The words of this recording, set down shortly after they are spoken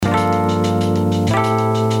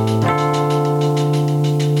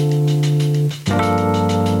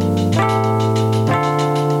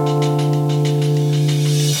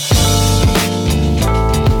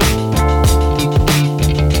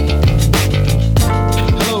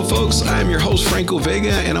your host, Franco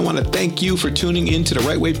Vega, and I want to thank you for tuning in to the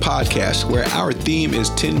Right Way podcast, where our theme is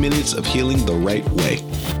 10 minutes of healing the right way.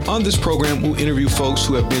 On this program, we'll interview folks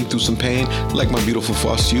who have been through some pain, like my beautiful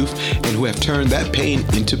foster youth, and who have turned that pain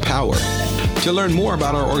into power. To learn more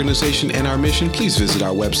about our organization and our mission, please visit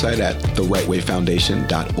our website at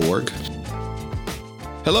therightwayfoundation.org.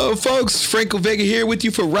 Hello, folks. Franco Vega here with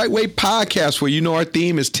you for Right Way Podcast, where you know our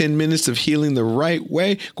theme is 10 minutes of healing the right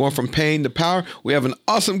way, going from pain to power. We have an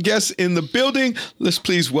awesome guest in the building. Let's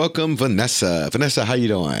please welcome Vanessa. Vanessa, how you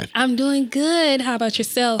doing? I'm doing good. How about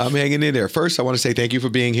yourself? I'm hanging in there. First, I want to say thank you for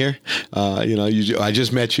being here. I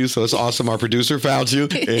just met you, so it's awesome. Our producer found you,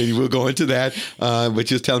 and we'll go into that. But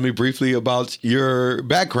just tell me briefly about your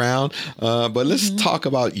background. But let's talk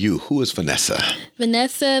about you. Who is Vanessa?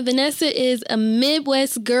 Vanessa is a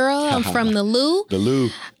Midwest girl. I'm from the Lou. The Lou.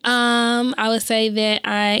 I would say that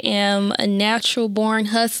I am a natural born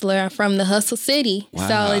hustler. I'm from the hustle city. Wow.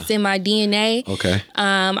 So it's in my DNA. Okay.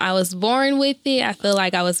 I was born with it. I feel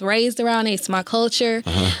like I was raised around it. It's my culture.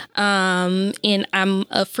 And I'm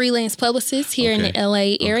a freelance publicist here in the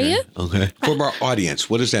LA area. Okay. For our audience,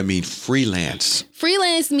 what does that mean? Freelance.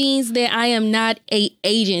 Freelance means that I am not an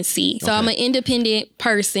agency. So I'm an independent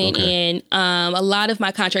person, and a lot of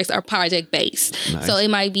my contracts are project-based. Nice. So it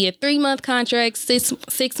might be a 3-month contract,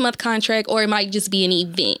 six-month contract, or it might just be an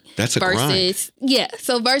event. That's a grind. Yeah.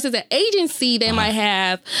 So versus an agency, they might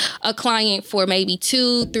have a client for maybe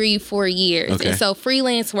 2, 3, 4 years. Okay. And so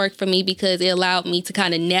freelance worked for me because it allowed me to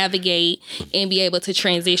kind of navigate and be able to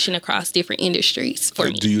transition across different industries for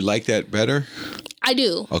me. Do you like that better? I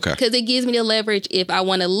do. Okay. Because it gives me the leverage. If I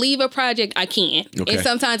want to leave a project, I can. Okay. And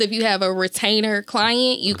sometimes if you have a retainer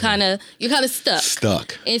client, you're kind of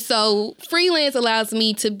stuck. And so freelance allows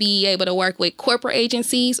me to be able to work with corporate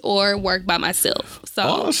agencies or work by myself. So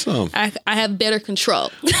awesome. I have better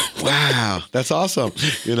control. Wow, that's awesome.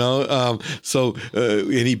 So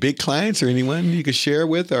any big clients or anyone you could share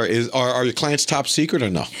with, or are your clients top secret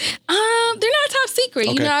or no? They're not top secret.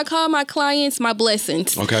 Okay. I call my clients my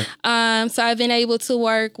blessings. Okay. So I've been able to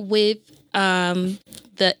work with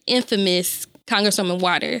the infamous Congresswoman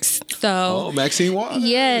Waters. So Maxine Waters.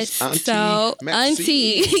 Yes.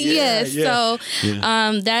 Auntie. Yes. Yeah. So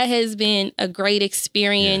that has been a great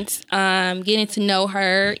experience. Getting to know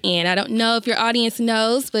her, and I don't know if your audience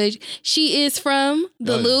knows, but she is from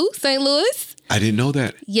the Lou, St. Louis. I didn't know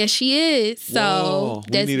that. Yes, she is. So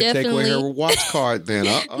we that's need to definitely take away her watch card then.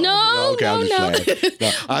 No. Auntie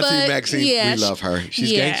Maxine, yeah, we love her.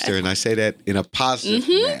 She's gangster, and I say that in a positive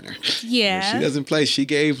manner. Yeah. She doesn't play. She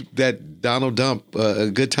gave that Donald Dump a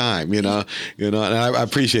good time, and I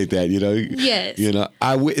appreciate that, Yes.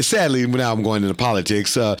 Sadly, now I'm going into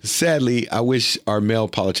politics. Sadly, I wish our male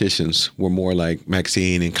politicians were more like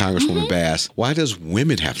Maxine and Congresswoman Bass. Why does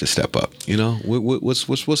women have to step up? What's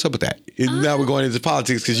up with that? Now we're going into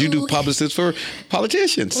politics because you do publicists for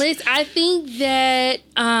politicians. Liz, I think that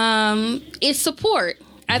it's support.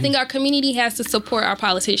 I think our community has to support our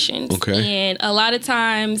politicians. Okay. And a lot of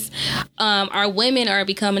times our women are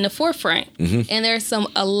becoming the forefront. And there's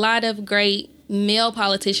a lot of great male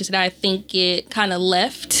politicians that I think get kind of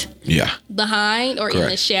left behind or in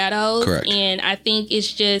the shadows. Correct. And I think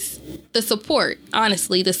it's just the support,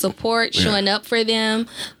 honestly, showing up for them.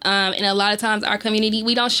 And a lot of times our community,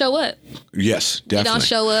 we don't show up. Yes, definitely. We don't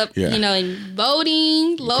show up, in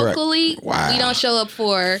voting locally. Correct. Wow. We don't show up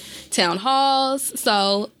for town halls.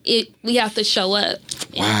 So we have to show up.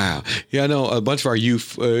 Wow. Yeah, I know a bunch of our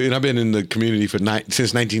youth, and I've been in the community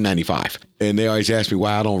since 1995. And they always ask me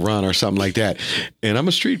why I don't run or something like that. And I'm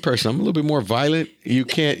a street person. I'm a little bit more violent. You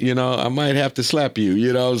can't, I might have to slap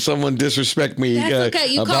you. Someone disrespect me. That's okay.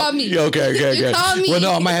 You call me. Okay. You call me. Well,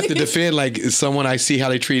 no, I might have to defend like someone I see how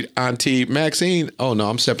they treat Auntie Maxine. Oh no,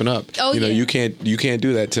 I'm stepping up. Oh, you can't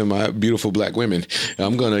do that to my beautiful black women.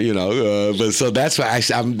 I'm gonna, but so that's why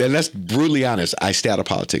and that's brutally honest. I stay out of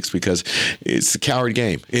politics because it's a coward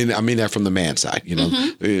game, and I mean that from the man side.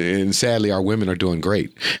 And sadly, our women are doing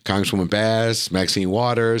great. Congresswoman Bass, Maxine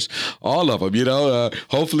Waters, all of them.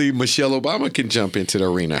 Hopefully Michelle Obama can jump into the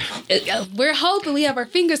arena. We're hoping. We have our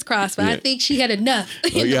fingers crossed, but I think she had enough.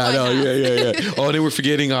 Yeah. Oh, they were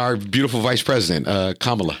forgetting our beautiful vice president,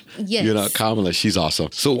 Kamala. Yes. Kamala, she's awesome.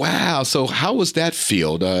 So, wow. So how was that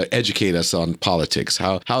field? Educate us on politics.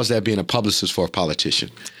 How's that being a publicist for a politician?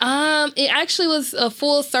 It actually was a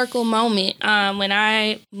full circle moment. When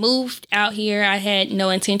I moved out here, I had no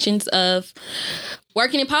intentions of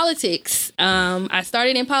working in politics. I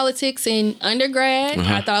started in politics in undergrad.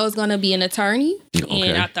 I thought I was going to be an attorney,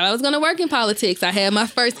 and I thought I was going to work in politics. I had my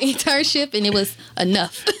first internship, and it was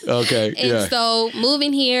enough. Okay. And so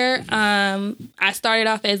moving here, I started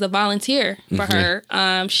off as a volunteer for her.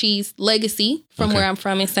 She's legacy from where I'm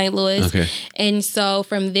from in St. Louis. Okay. And so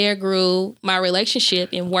from there grew my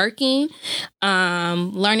relationship in working,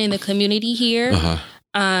 learning the community here.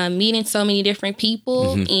 Meeting so many different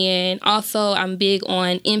people, and also I'm big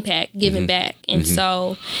on impact, giving back. And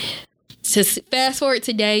so to fast forward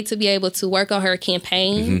today, to be able to work on her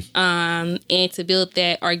campaign and to build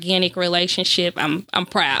that organic relationship, I'm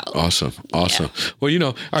proud. Awesome. Yeah.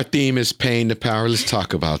 Well, our theme is paying the power. Let's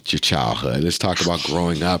talk about your childhood. Let's talk about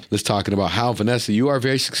growing up. Let's talk about how, Vanessa, you are a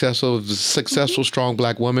very successful, strong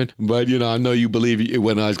Black woman, but I know you believe it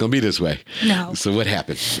wasn't always going to be this way. No. So what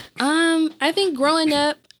happened? I think growing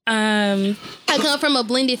up, I come from a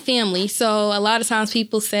blended family, so a lot of times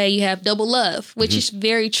people say you have double love, which is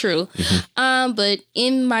very true. But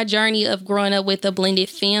in my journey of growing up with a blended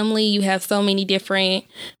family, you have so many different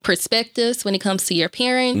perspectives when it comes to your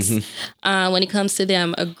parents, when it comes to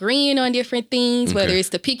them agreeing on different things, whether it's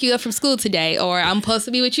to pick you up from school today, or I'm supposed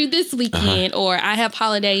to be with you this weekend, or I have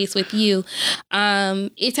holidays with you.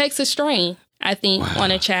 It takes a strain, I think,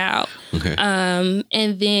 on a child. Okay.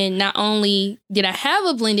 And then not only did I have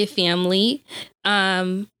a blended family,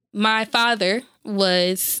 my father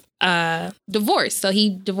was divorced. So he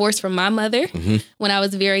divorced from my mother when I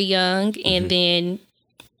was very young. And then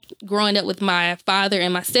growing up with my father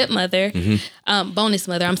and my stepmother, bonus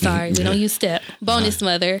mother, I'm sorry, we don't use step, bonus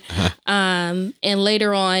mother. And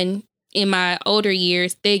later on in my older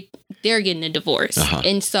years, they're getting a divorce.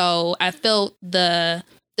 And so I felt the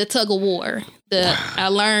tug of war. I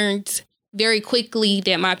learned very quickly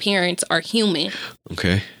that my parents are human.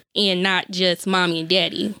 Okay. And not just mommy and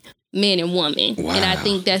daddy, man and woman. Wow. And I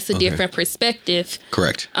think that's a different perspective.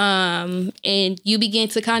 Correct. And you begin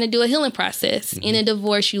to kind of do a healing process. In a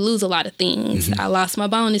divorce, you lose a lot of things. I lost my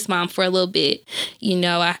bonus mom for a little bit.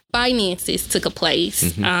 Finances took a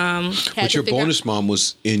place. But your bonus mom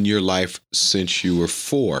was in your life since you were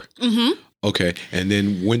 4. Okay. And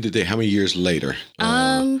then how many years later?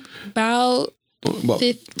 About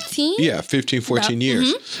 15? Yeah, 15, 14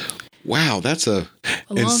 years. Wow, that's a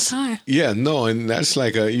long time. Yeah, no, and that's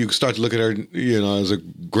like you start to look at her, as a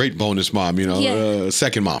great bonus mom,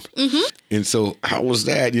 second mom. And so how was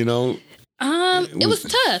that, It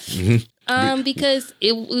was tough. Because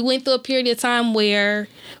we went through a period of time where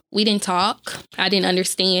we didn't talk. I didn't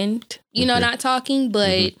understand, not talking,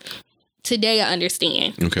 but today I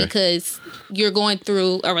understand because you're going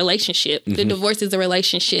through a relationship. The divorce is a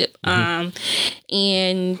relationship.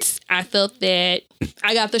 And I felt that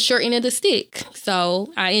I got the short end of the stick.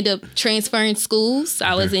 So I ended up transferring schools.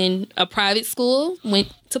 I was in a private school,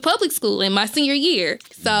 went to public school in my senior year.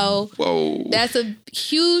 So that's a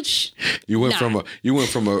huge You went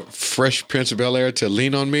from a Fresh Prince of Bel-Air to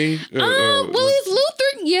Lean on Me? Well, it's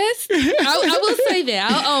Lutheran, yes. I will say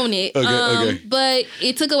that. I'll own it. Okay. But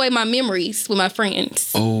it took away my memories with my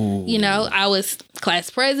friends. I was class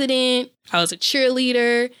president. I was a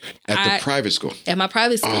cheerleader. At the private school? At my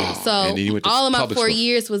private school. So all of my 4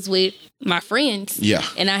 years was with my friends. Yeah.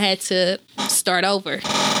 And I had to start over.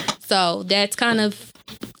 So that's kind of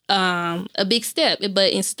a big step.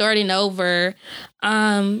 But in starting over,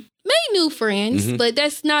 made new friends, but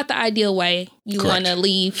that's not the ideal way you want to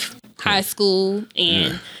leave high school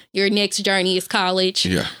and your next journey is college.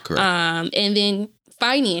 Yeah, correct. And then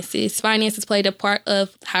finances played a part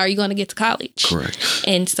of how are you going to get to college. Correct.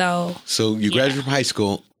 And so you graduated from high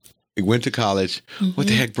school, you went to college. What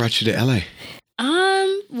the heck brought you to LA?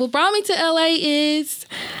 What brought me to LA is,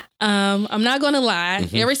 I'm not going to lie,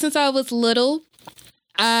 ever since I was little,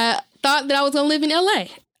 I thought that I was going to live in LA.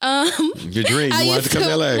 Your dream, you wanted to come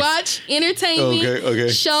to LA. Watch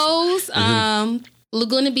entertainment shows,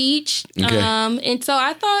 Laguna Beach. And so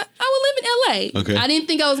I thought I would live in LA. Okay. I didn't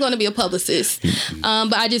think I was going to be a publicist,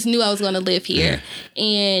 but I just knew I was going to live here.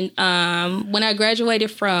 And when I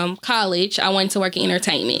graduated from college, I wanted to work in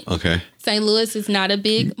entertainment. Okay. St. Louis is not a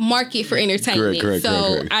big market for entertainment. Correct.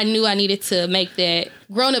 I knew I needed to make that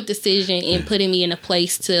grown-up decision and putting me in a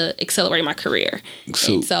place to accelerate my career.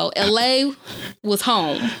 So LA was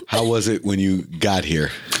home. How was it when you got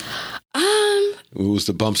here? Was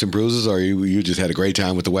the bumps and bruises, or you just had a great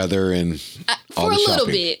time with the weather and all the shopping? For a little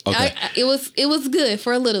bit. Okay. It was good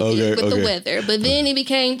for a little bit with the weather, but then it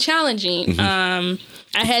became challenging.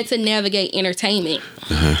 I had to navigate entertainment,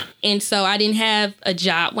 and so I didn't have a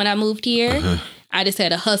job when I moved here. I just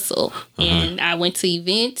had a hustle. And I went to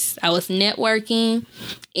events. I was networking.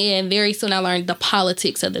 And very soon I learned the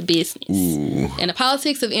politics of the business. Ooh. And the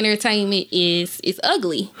politics of entertainment is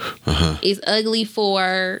ugly. It's ugly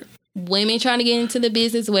for women trying to get into the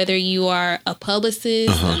business, whether you are a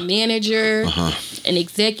publicist, a manager, an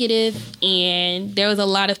executive. And there was a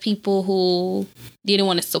lot of people who didn't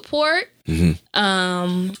want to support.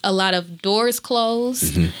 A lot of doors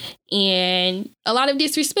closed. And a lot of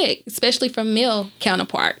disrespect, especially from male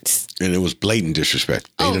counterparts. And it was blatant disrespect.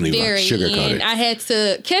 They didn't even sugarcoat it. I had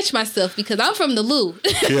to catch myself because I'm from the Lou.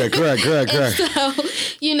 Yeah, correct. So,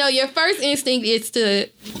 your first instinct is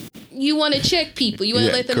you want to check people. You want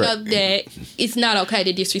to let them know that it's not okay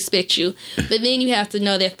to disrespect you. But then you have to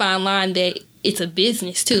know that fine line that it's a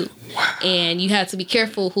business too. Wow. And you have to be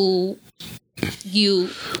careful who you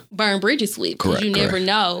burn bridges with, because you never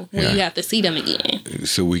know when you have to see them again.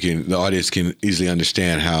 So the audience can easily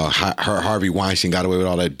understand how Harvey Weinstein got away with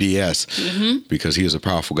all that BS because he was a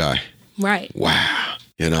powerful guy. Right. Wow.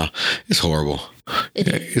 It's horrible.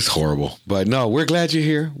 It's horrible. But no, we're glad you're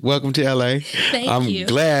here. Welcome to LA. I'm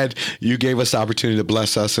glad you gave us the opportunity to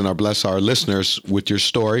bless us and bless our listeners with your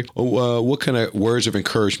story. What kind of words of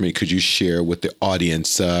encouragement could you share with the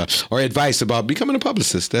audience or advice about becoming a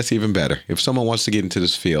publicist? That's even better. If someone wants to get into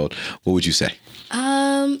this field, what would you say?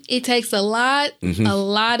 It takes a lot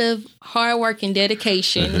of hard work and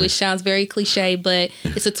dedication, which sounds very cliche, but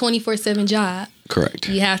it's a 24/7 job. Correct.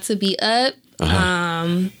 You have to be up.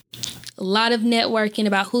 A lot of networking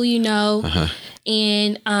about who you know,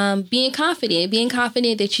 and being confident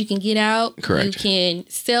that you can get out. Correct. You can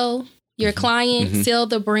sell your client, sell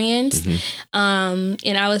the brand. And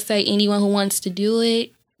I would say anyone who wants to do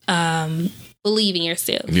it, believe in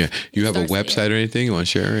yourself. Yeah. You have a website or anything? You want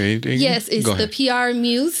to share anything? Yes, it's the PR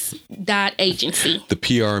Muse .agency. The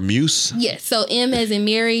PR Muse? Yes. So M as in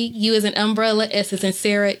Mary, U as in umbrella, S as in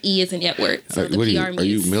Sarah, E as in Edward. So the PR Muse. Are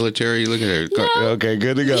you military? Look at her. No. Okay,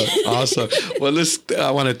 good to go. Awesome. Well,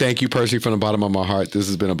 I want to thank you personally from the bottom of my heart. This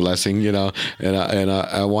has been a blessing, and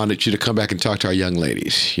I wanted you to come back and talk to our young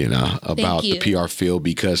ladies, about the PR field,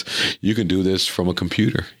 because you can do this from a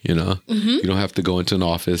computer, You don't have to go into an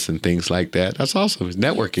office and things like that. That's awesome. It's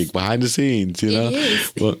networking behind the scenes, It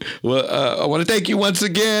is. Well, I want to thank you once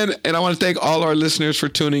again, and I want to thank all our listeners for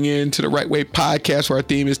tuning in to the Right Way podcast, where our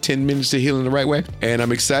theme is 10 minutes to healing the right way. And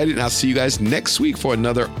I'm excited, and I'll see you guys next week for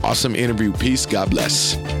another awesome interview. Peace. God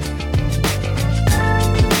bless.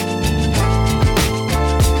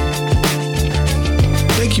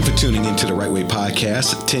 Thank you for tuning into the Right Way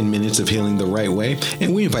podcast, 10 minutes of healing the right way.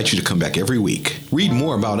 And we invite you to come back every week. Read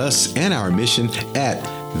more about us and our mission at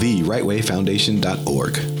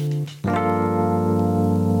therightwayfoundation.org.